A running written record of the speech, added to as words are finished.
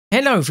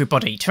Hello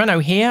everybody,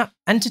 Toreno here,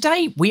 and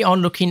today we are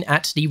looking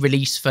at the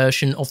release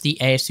version of the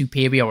Air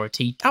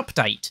Superiority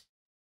update.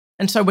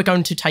 And so we're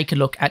going to take a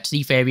look at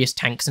the various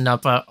tanks and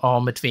other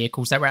armoured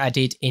vehicles that were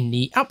added in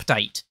the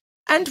update.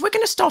 And we're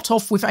going to start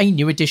off with a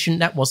new addition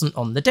that wasn't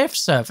on the dev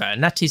server,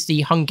 and that is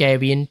the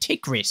Hungarian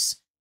Tigris.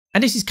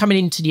 And this is coming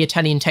into the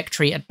Italian tech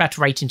tree at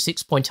battle rating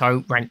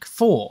 6.0 rank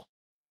 4.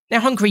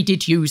 Now Hungary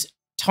did use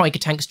Tiger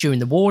tanks during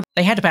the war.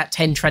 They had about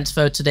 10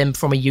 transferred to them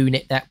from a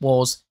unit that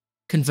was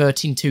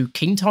converting to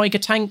King Tiger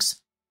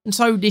tanks, and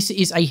so this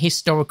is a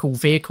historical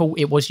vehicle.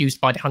 It was used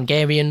by the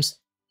Hungarians.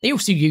 They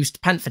also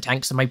used Panther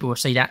tanks, so maybe we'll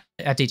see that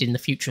added in the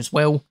future as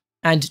well.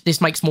 And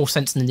this makes more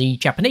sense than the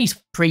Japanese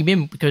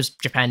premium, because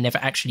Japan never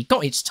actually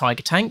got its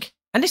Tiger tank.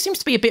 And this seems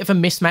to be a bit of a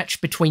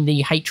mismatch between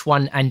the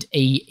H1 and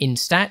E in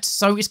stats.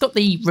 So it's got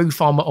the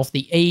roof armour of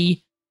the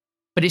E,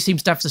 but it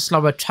seems to have the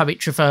slower turret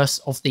traverse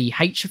of the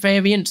H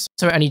variant,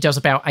 so it only does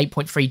about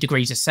 8.3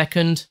 degrees a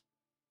second.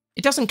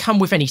 It doesn't come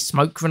with any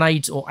smoke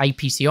grenades or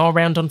APCR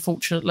round,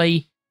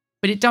 unfortunately,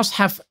 but it does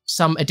have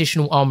some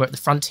additional armour at the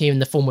front here in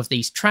the form of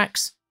these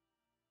tracks.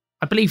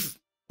 I believe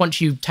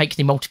once you take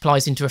the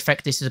multipliers into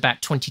effect, this is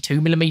about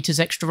 22mm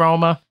extra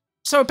armour,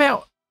 so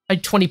about a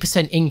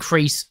 20%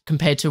 increase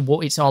compared to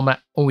what its armour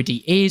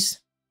already is.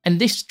 And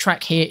this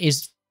track here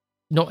is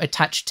not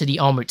attached to the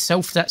armour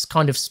itself, that's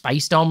kind of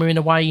spaced armour in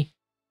a way.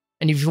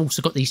 And you've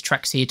also got these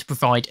tracks here to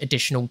provide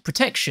additional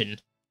protection.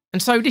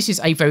 And so this is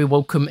a very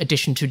welcome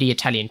addition to the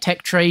Italian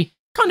tech tree.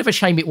 Kind of a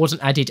shame it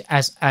wasn't added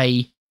as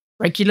a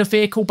regular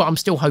vehicle, but I'm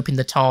still hoping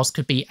the TARs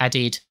could be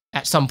added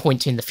at some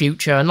point in the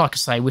future. And like I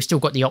say, we've still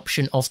got the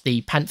option of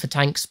the Panther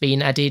tanks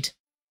being added,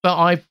 but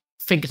I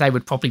think they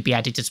would probably be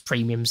added as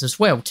premiums as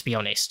well, to be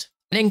honest.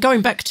 And then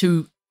going back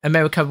to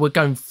America, we're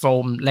going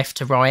from left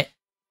to right.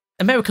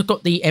 America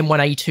got the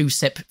M1A2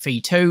 SEP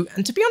V2,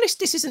 and to be honest,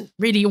 this isn't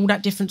really all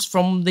that different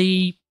from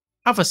the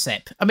other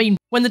SEP. I mean,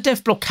 when the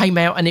dev blog came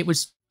out and it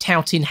was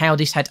touting how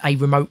this had a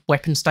remote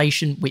weapon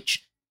station,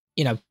 which,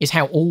 you know, is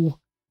how all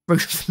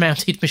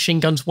roof-mounted machine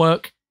guns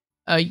work,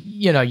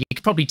 you know, you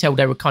could probably tell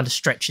they were kind of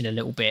stretching a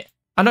little bit.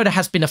 I know there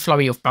has been a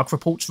flurry of bug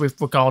reports with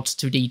regards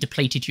to the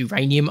depleted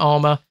uranium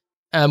armour.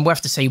 We'll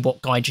have to see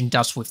what Gaijin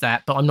does with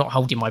that, but I'm not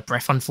holding my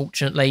breath,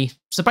 unfortunately.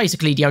 So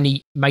basically, the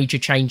only major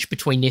change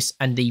between this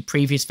and the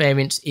previous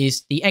variants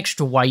is the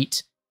extra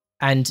weight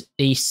and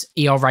this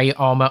ERA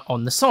armour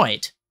on the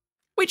side,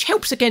 which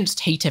helps against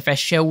heat FS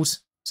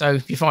shells. So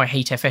if you fire a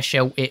heat FS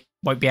shell, it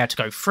won't be able to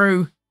go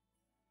through.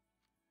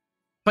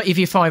 But if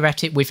you fire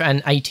at it with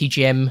an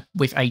ATGM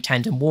with a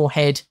tandem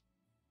warhead,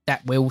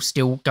 that will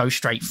still go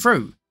straight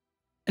through.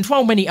 And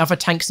while many other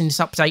tanks in this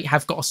update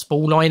have got a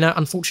spool liner,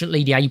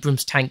 unfortunately the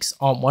Abrams tanks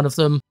aren't one of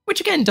them,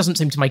 which again doesn't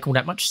seem to make all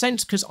that much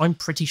sense, because I'm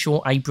pretty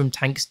sure Abrams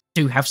tanks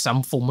do have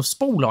some form of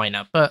spool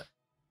liner. But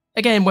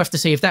again, we'll have to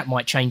see if that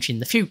might change in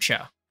the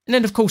future. And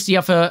then of course the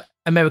other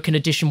American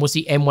edition was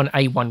the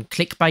M1A1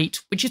 Clickbait,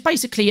 which is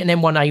basically an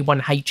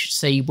M1A1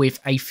 HC with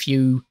a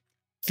few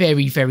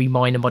very, very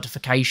minor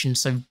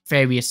modifications, so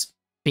various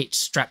bits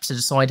strapped to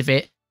the side of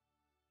it,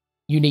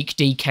 unique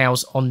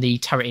decals on the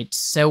turret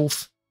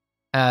itself.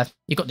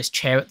 You've got this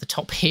chair at the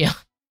top here,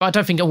 but I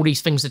don't think all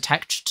these things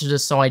attached to the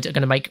side are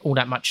going to make all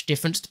that much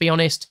difference, to be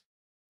honest.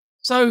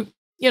 So,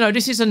 you know,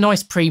 this is a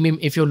nice premium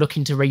if you're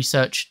looking to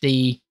research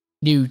the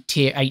new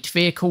Tier 8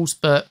 vehicles,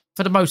 but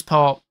for the most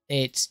part,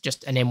 it's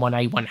just an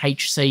M1A1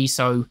 HC,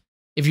 so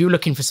if you're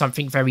looking for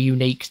something very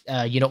unique,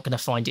 you're not going to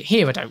find it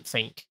here, I don't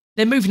think.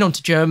 Then moving on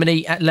to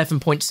Germany, at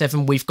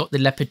 11.7 we've got the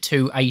Leopard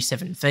 2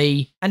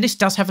 A7V, and this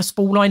does have a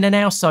spool liner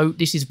now, so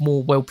this is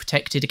more well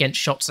protected against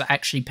shots that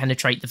actually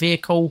penetrate the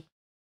vehicle.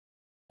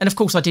 And of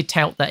course I did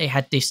tout that it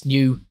had this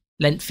new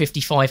Length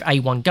 55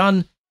 A1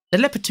 gun. The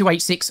Leopard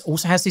 286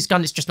 also has this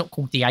gun, it's just not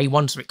called the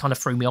A1, so it kind of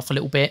threw me off a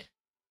little bit.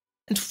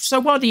 And so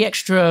while the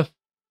extra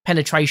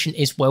penetration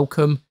is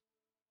welcome,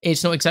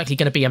 it's not exactly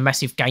going to be a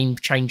massive game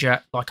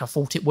changer like I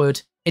thought it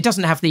would. It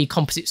doesn't have the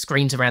composite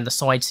screens around the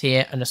sides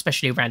here, and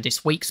especially around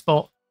this weak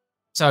spot.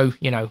 So,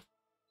 you know,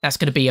 that's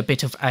going to be a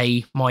bit of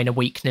a minor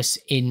weakness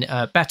in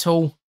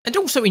battle. And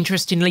also,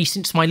 interestingly,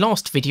 since my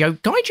last video,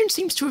 Gaijin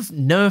seems to have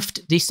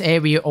nerfed this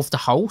area of the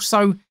hull.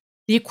 So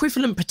the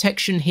equivalent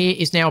protection here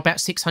is now about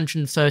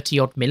 630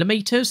 odd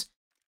millimeters.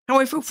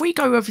 However, if we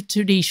go over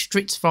to the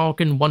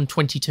Stritzwagen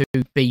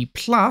 122B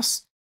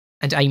Plus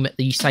and aim at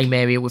the same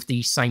area with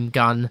the same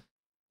gun,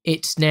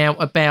 it's now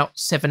about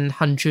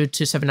 700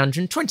 to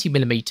 720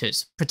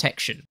 millimeters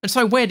protection. And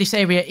so where this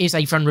area is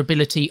a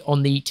vulnerability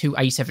on the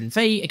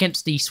 2A7V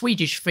against the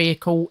Swedish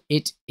vehicle,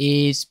 it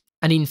is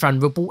an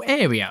invulnerable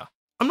area.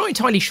 I'm not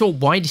entirely sure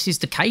why this is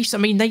the case. I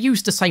mean, they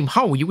use the same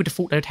hull. You would have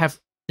thought they'd have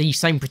the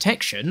same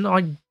protection.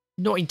 I'm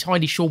not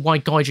entirely sure why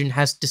Gaijin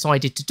has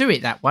decided to do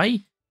it that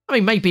way. I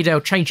mean, maybe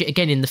they'll change it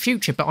again in the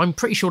future, but I'm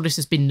pretty sure this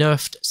has been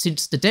nerfed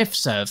since the dev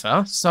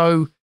server,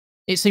 so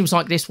it seems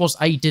like this was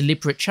a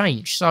deliberate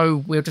change, so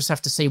we'll just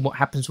have to see what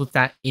happens with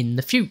that in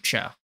the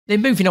future.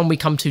 Then moving on, we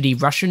come to the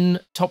Russian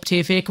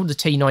top-tier vehicle, the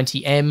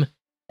T-90M,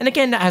 And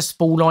again, that has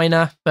spool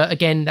liner, but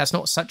again, that's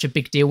not such a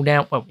big deal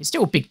now. Well, it's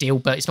still a big deal,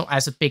 but it's not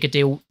as a big a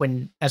deal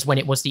as when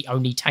it was the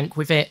only tank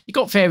with it. You've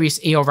got various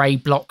ERA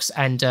blocks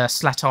and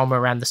slat armor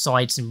around the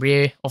sides and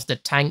rear of the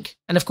tank.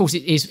 And of course,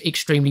 it is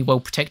extremely well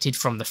protected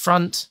from the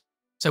front.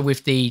 So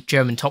with the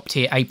German top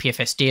tier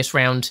APFS DS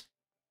round,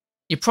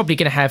 you're probably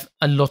going to have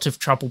a lot of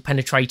trouble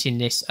penetrating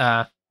this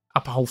upper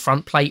hull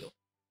front plate.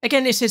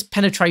 Again, it says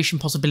penetration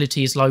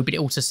possibility is low, but it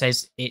also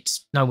says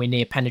it's nowhere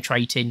near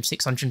penetrating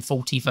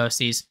 640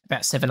 versus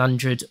about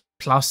 700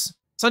 plus.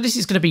 So this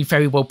is going to be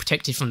very well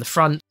protected from the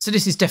front. So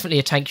this is definitely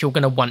a tank you're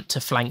going to want to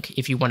flank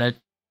if you want to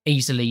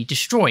easily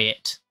destroy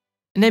it.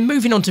 And then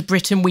moving on to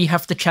Britain, we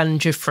have the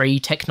Challenger 3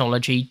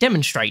 technology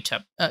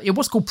Demonstrator. It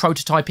was called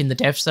Prototype in the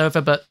dev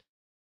server, but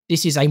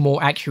this is a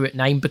more accurate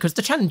name because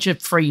the Challenger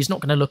 3 is not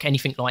going to look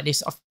anything like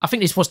this. I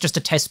think this was just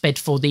a test bed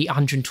for the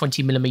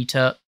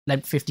 120mm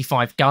length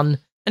 55 gun.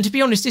 And to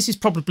be honest, this is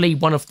probably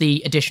one of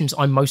the additions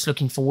I'm most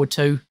looking forward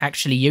to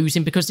actually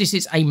using because this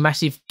is a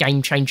massive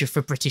game changer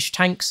for British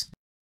tanks.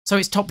 So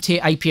its top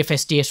tier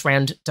APFS DS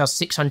round does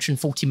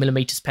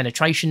 640mm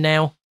penetration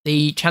now.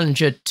 The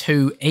Challenger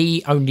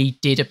 2E only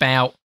did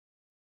about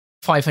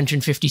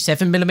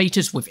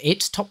 557mm with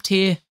its top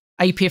tier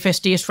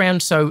APFS DS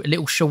round, so a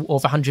little short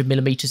of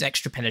 100mm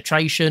extra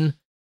penetration.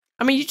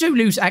 I mean, you do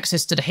lose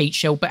access to the heat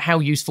shell, but how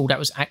useful that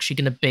was actually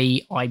going to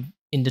be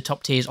in the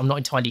top tiers, I'm not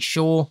entirely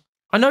sure.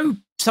 I know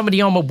some of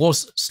the armour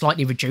was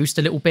slightly reduced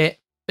a little bit,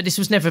 but this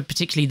was never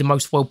particularly the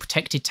most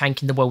well-protected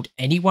tank in the world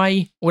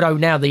anyway, although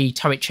now the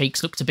turret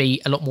cheeks look to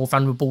be a lot more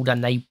vulnerable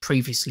than they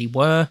previously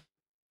were.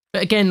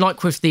 But again,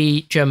 like with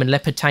the German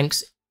Leopard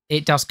tanks,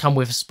 it does come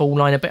with a spool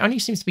liner, but it only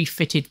seems to be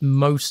fitted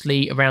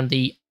mostly around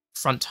the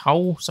front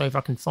hull, so if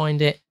I can find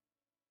it.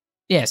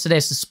 Yeah, so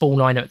there's the spool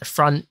liner at the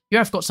front. You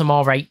have got some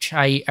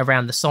RHA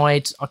around the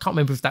sides. I can't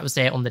remember if that was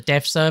there on the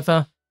dev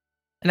server.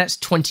 And that's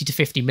 20 to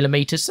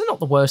 50mm, so not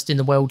the worst in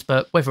the world,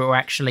 but whether it will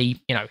actually,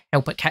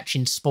 help at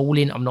catching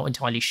spooling, I'm not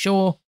entirely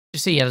sure. To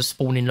see how the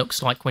spooling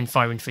looks like when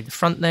firing through the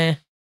front there.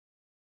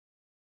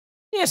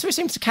 Yeah, so it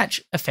seems to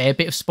catch a fair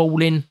bit of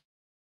spooling.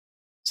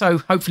 So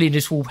hopefully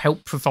this will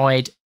help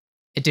provide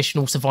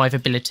additional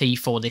survivability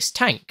for this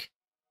tank.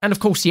 And of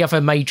course, the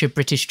other major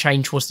British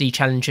change was the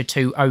Challenger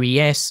 2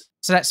 OES.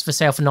 So that's for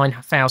sale for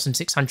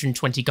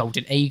 9,620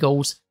 Golden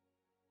Eagles.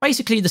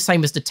 Basically the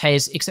same as the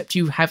TES, except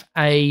you have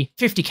a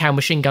 50 cal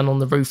machine gun on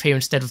the roof here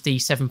instead of the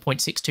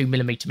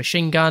 7.62mm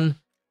machine gun.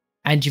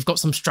 And you've got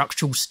some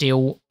structural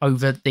steel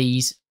over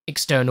these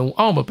external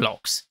armour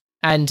blocks.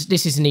 And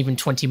this isn't even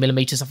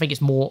 20mm, I think it's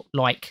more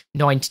like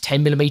 9 to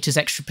 10mm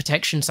extra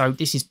protection, so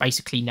this is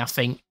basically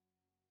nothing.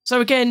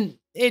 So again,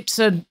 it's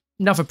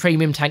another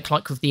premium tank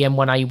like with the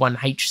M1A1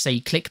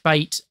 HC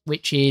clickbait,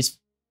 which is,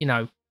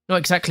 not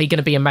exactly going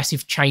to be a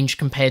massive change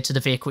compared to the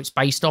vehicle it's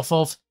based off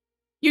of.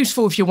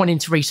 Useful if you're wanting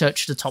to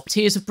research the top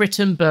tiers of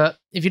Britain, but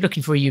if you're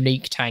looking for a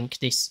unique tank,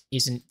 this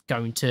isn't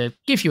going to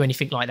give you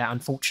anything like that,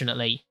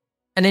 unfortunately.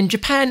 And then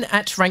Japan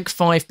at rank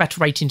 5,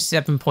 battle rating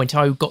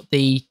 7.0, got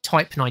the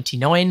Type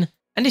 99,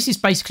 and this is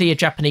basically a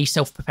Japanese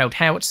self-propelled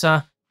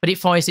howitzer, but it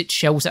fires its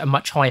shells at a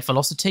much higher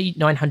velocity,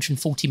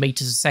 940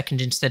 meters a second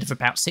instead of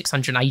about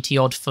 680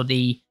 odd for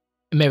the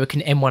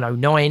American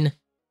M109.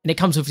 And it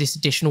comes with this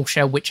additional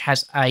shell which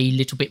has a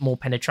little bit more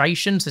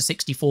penetration, so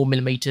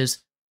 64mm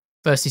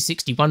versus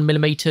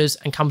 61mm,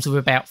 and comes with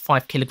about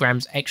 5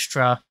 kilograms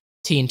extra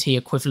TNT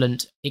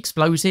equivalent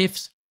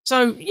explosives.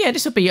 So yeah,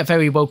 this will be a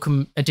very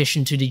welcome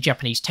addition to the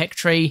Japanese tech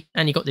tree,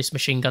 and you got this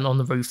machine gun on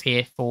the roof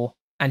here for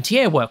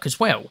anti-air work as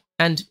well.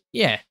 And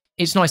yeah,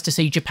 it's nice to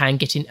see Japan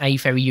getting a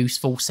very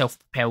useful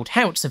self-propelled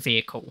howitzer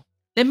vehicle.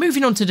 Then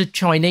moving on to the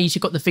Chinese,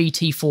 you've got the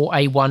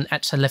VT4A1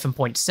 at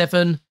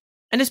 11.7,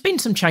 and there's been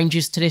some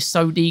changes to this,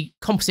 so the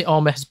composite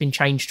armour has been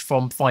changed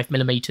from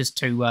 5mm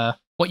to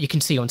what you can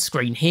see on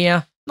screen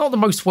here. Not the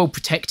most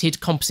well-protected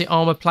composite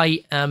armour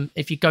plate.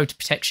 If you go to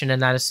protection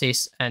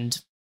analysis and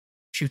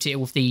shoot it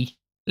with the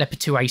Leopard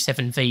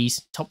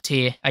 2A7V's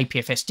top-tier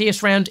APFS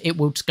DS round, it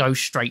will go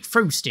straight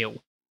through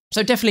still.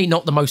 So definitely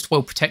not the most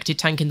well-protected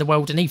tank in the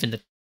world, and even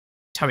the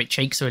turret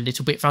cheeks are a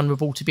little bit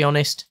vulnerable, to be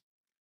honest.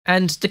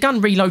 And the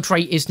gun reload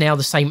rate is now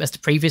the same as the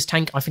previous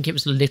tank. I think it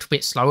was a little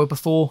bit slower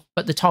before,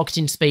 but the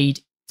targeting speed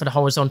for the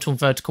horizontal and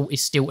vertical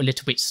is still a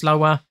little bit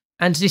slower.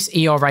 And this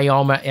ERA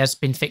armour has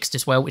been fixed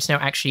as well. It's now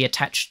actually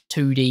attached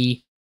to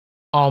the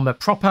armour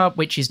proper,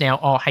 which is now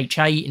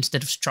RHA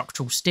instead of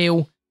structural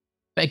steel.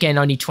 But again,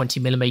 only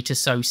 20mm,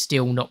 so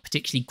still not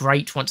particularly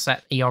great. Once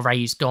that ERA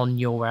is gone,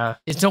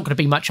 there's not going to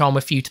be much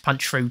armour for you to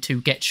punch through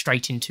to get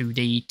straight into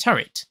the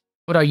turret.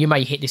 Although you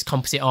may hit this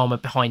composite armour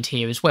behind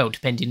here as well,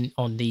 depending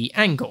on the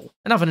angle.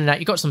 And other than that,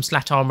 you've got some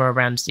slat armour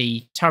around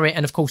the turret,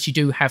 and of course you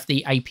do have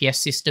the APS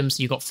system,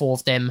 so you've got 4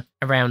 of them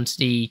around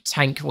the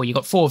tank, or you've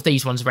got 4 of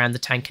these ones around the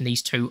tank and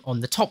these 2 on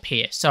the top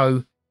here.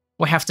 So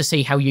we'll have to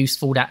see how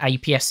useful that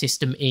APS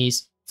system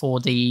is for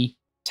the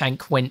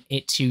tank when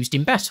it's used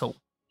in battle.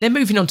 Then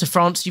moving on to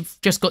France, you've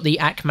just got the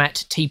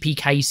ACMAT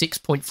TPK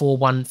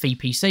 6.41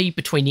 VPC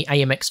between the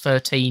AMX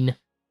 13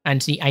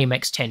 and the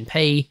AMX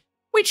 10P,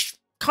 which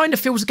kind of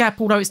fills a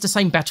gap, although it's the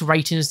same battle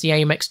rating as the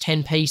AMX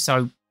 10P,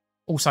 so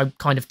also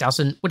kind of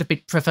doesn't. Would have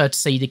been preferred to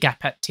see the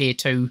gap at tier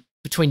 2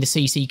 between the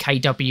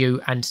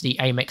CCKW and the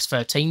AMX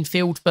 13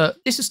 field, but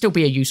this would still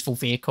be a useful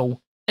vehicle.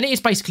 And it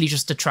is basically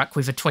just a truck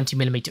with a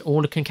 20mm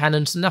Oerlikon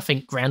cannon, so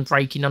nothing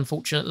groundbreaking,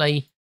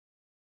 unfortunately.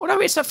 Although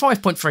it's at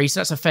 5.3, so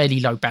that's a fairly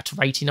low battle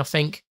rating, I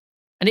think.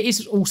 And it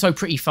is also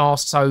pretty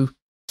fast, so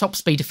top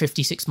speed of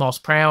 56 miles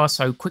per hour,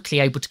 so quickly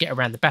able to get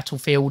around the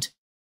battlefield.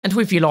 And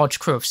with your large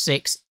crew of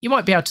 6, you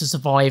might be able to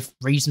survive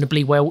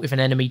reasonably well if an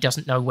enemy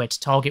doesn't know where to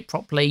target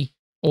properly,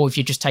 or if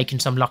you're just taking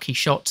some lucky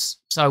shots.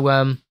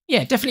 So,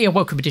 yeah, definitely a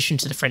welcome addition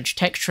to the French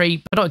tech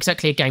tree, but not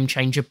exactly a game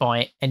changer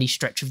by any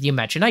stretch of the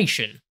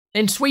imagination.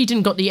 Then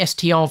Sweden got the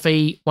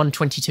STRV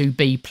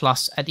 122B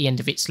Plus at the end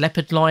of its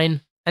Leopard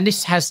line, and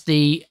this has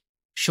the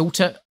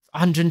shorter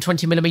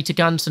 120mm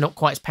gun, so not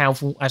quite as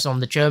powerful as on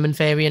the German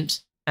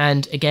variant.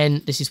 And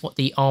again, this is what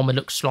the armour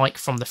looks like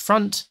from the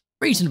front.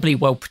 Reasonably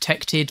well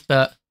protected,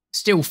 but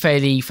still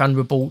fairly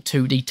vulnerable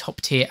to the top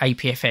tier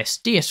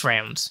APFS DS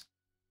rounds.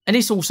 And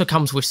this also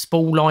comes with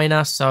spool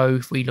liner, so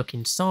if we look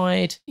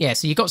inside, yeah,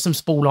 so you've got some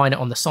spool liner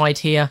on the side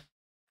here.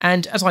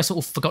 And as I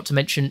sort of forgot to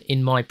mention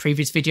in my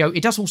previous video,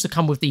 it does also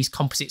come with these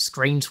composite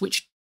screens,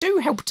 which do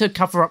help to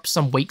cover up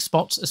some weak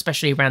spots,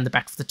 especially around the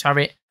back of the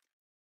turret.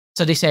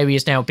 So this area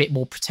is now a bit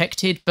more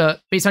protected,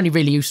 but it's only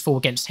really useful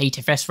against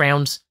HFS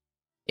rounds.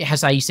 It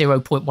has a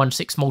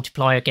 0.16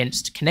 multiplier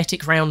against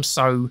kinetic rounds,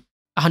 so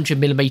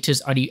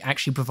 100mm only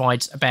actually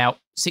provides about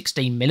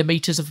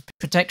 16mm of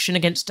protection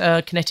against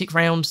kinetic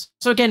rounds.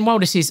 So again, while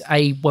this is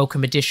a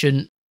welcome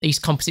addition, these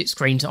composite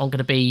screens aren't going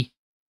to be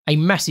a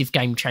massive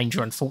game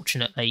changer,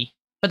 unfortunately.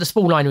 But the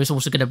spool liner is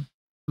also going to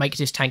make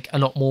this tank a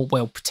lot more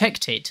well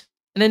protected.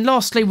 And then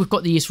lastly, we've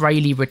got the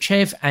Israeli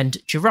Rochev and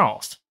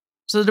Giraf.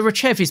 So the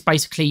Rochev is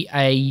basically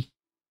a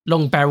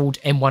long-barreled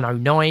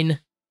M109.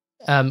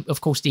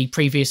 Of course, the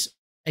previous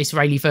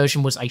Israeli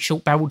version was a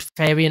short-barreled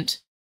variant.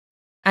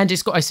 And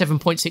it's got a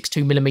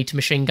 7.62mm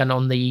machine gun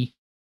on the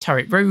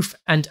turret roof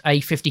and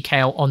a 50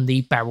 cal on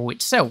the barrel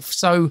itself.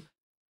 So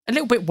a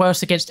little bit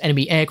worse against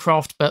enemy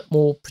aircraft, but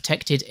more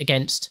protected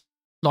against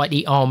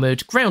lightly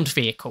armoured ground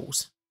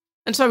vehicles.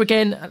 And so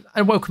again,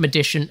 a welcome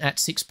addition at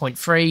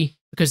 6.3,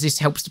 because this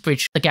helps to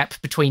bridge the gap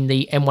between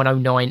the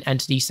M109 and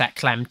the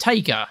SATCLAM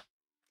Tiger.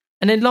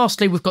 And then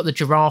lastly, we've got the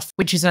Giraf,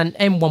 which is an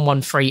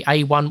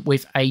M113A1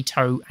 with a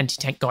TOW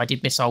anti-tank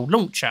guided missile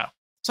launcher.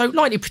 So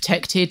lightly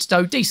protected,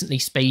 though decently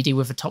speedy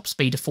with a top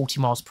speed of 40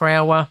 miles per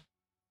hour.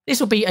 This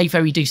will be a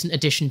very decent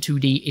addition to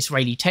the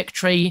Israeli tech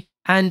tree,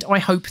 and I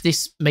hope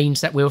this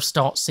means that we'll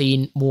start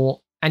seeing more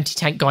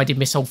anti-tank guided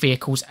missile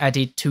vehicles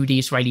added to the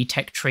Israeli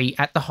tech tree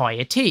at the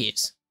higher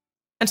tiers.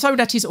 And so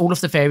that is all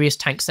of the various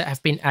tanks that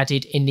have been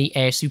added in the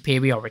Air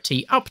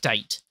Superiority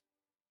update.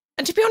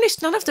 And to be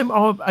honest, none of them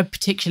are a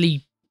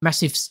particularly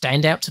massive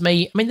standout to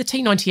me. I mean, the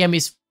T90M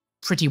is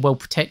pretty well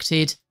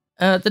protected.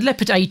 The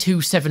Leopard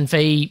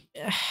A27V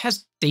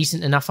has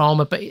decent enough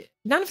armour, but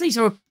none of these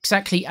are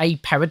exactly a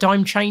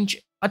paradigm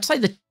change. I'd say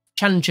the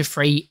Challenger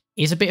 3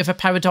 is a bit of a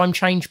paradigm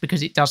change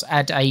because it does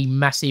add a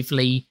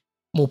massively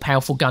more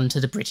powerful gun to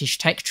the British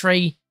tech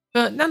tree,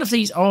 but none of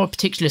these are a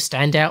particular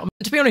standout.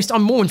 To be honest,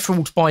 I'm more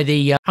enthralled by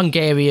the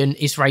Hungarian,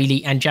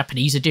 Israeli and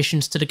Japanese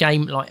additions to the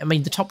game. I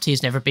mean, the top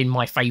tier's never been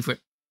my favourite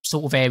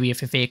sort of area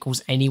for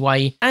vehicles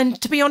anyway,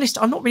 and to be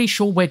honest, I'm not really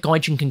sure where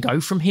Gaijin can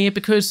go from here,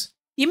 because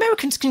the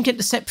Americans can get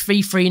the SEP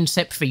V3 and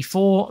SEP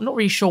V4. I'm not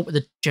really sure what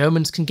the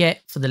Germans can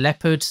get for the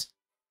Leopards.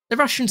 The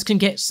Russians can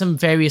get some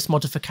various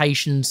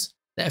modifications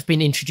that have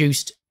been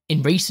introduced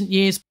in recent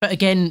years, but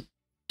again,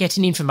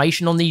 getting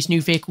information on these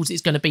new vehicles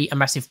is going to be a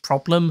massive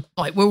problem.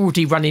 Like, we're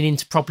already running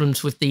into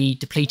problems with the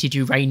depleted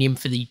uranium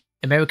for the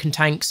American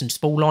tanks and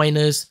spool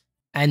liners,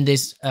 and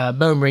there's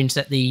murmurings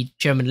that the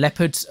German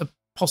Leopards have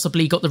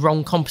possibly got the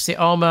wrong composite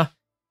armour.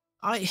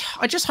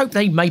 I just hope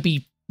they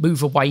maybe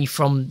move away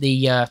from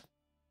the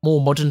more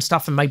modern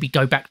stuff and maybe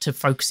go back to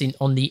focusing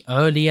on the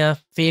earlier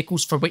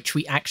vehicles for which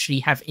we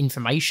actually have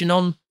information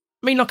on.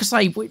 I mean, like I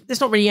say,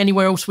 there's not really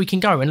anywhere else we can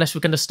go unless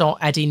we're going to start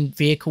adding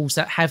vehicles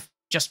that have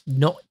just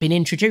not been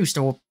introduced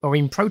or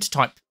in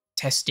prototype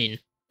testing. I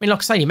mean, like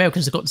I say, the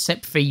Americans have got the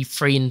SEP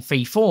V3 and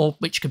V4,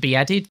 which could be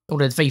added.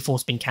 Although the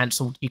V4's been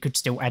cancelled, you could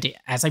still add it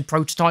as a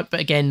prototype. But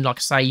again, like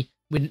I say,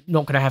 we're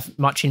not going to have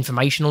much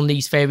information on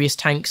these various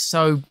tanks.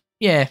 So,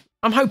 yeah,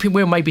 I'm hoping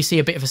we'll maybe see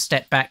a bit of a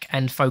step back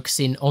and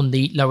focusing on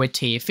the lower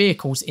tier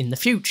vehicles in the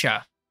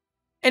future.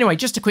 Anyway,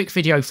 just a quick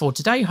video for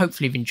today.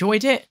 Hopefully you've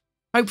enjoyed it.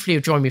 Hopefully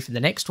you'll join me for the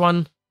next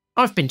one.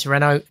 I've been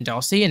Toreno, and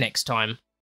I'll see you next time.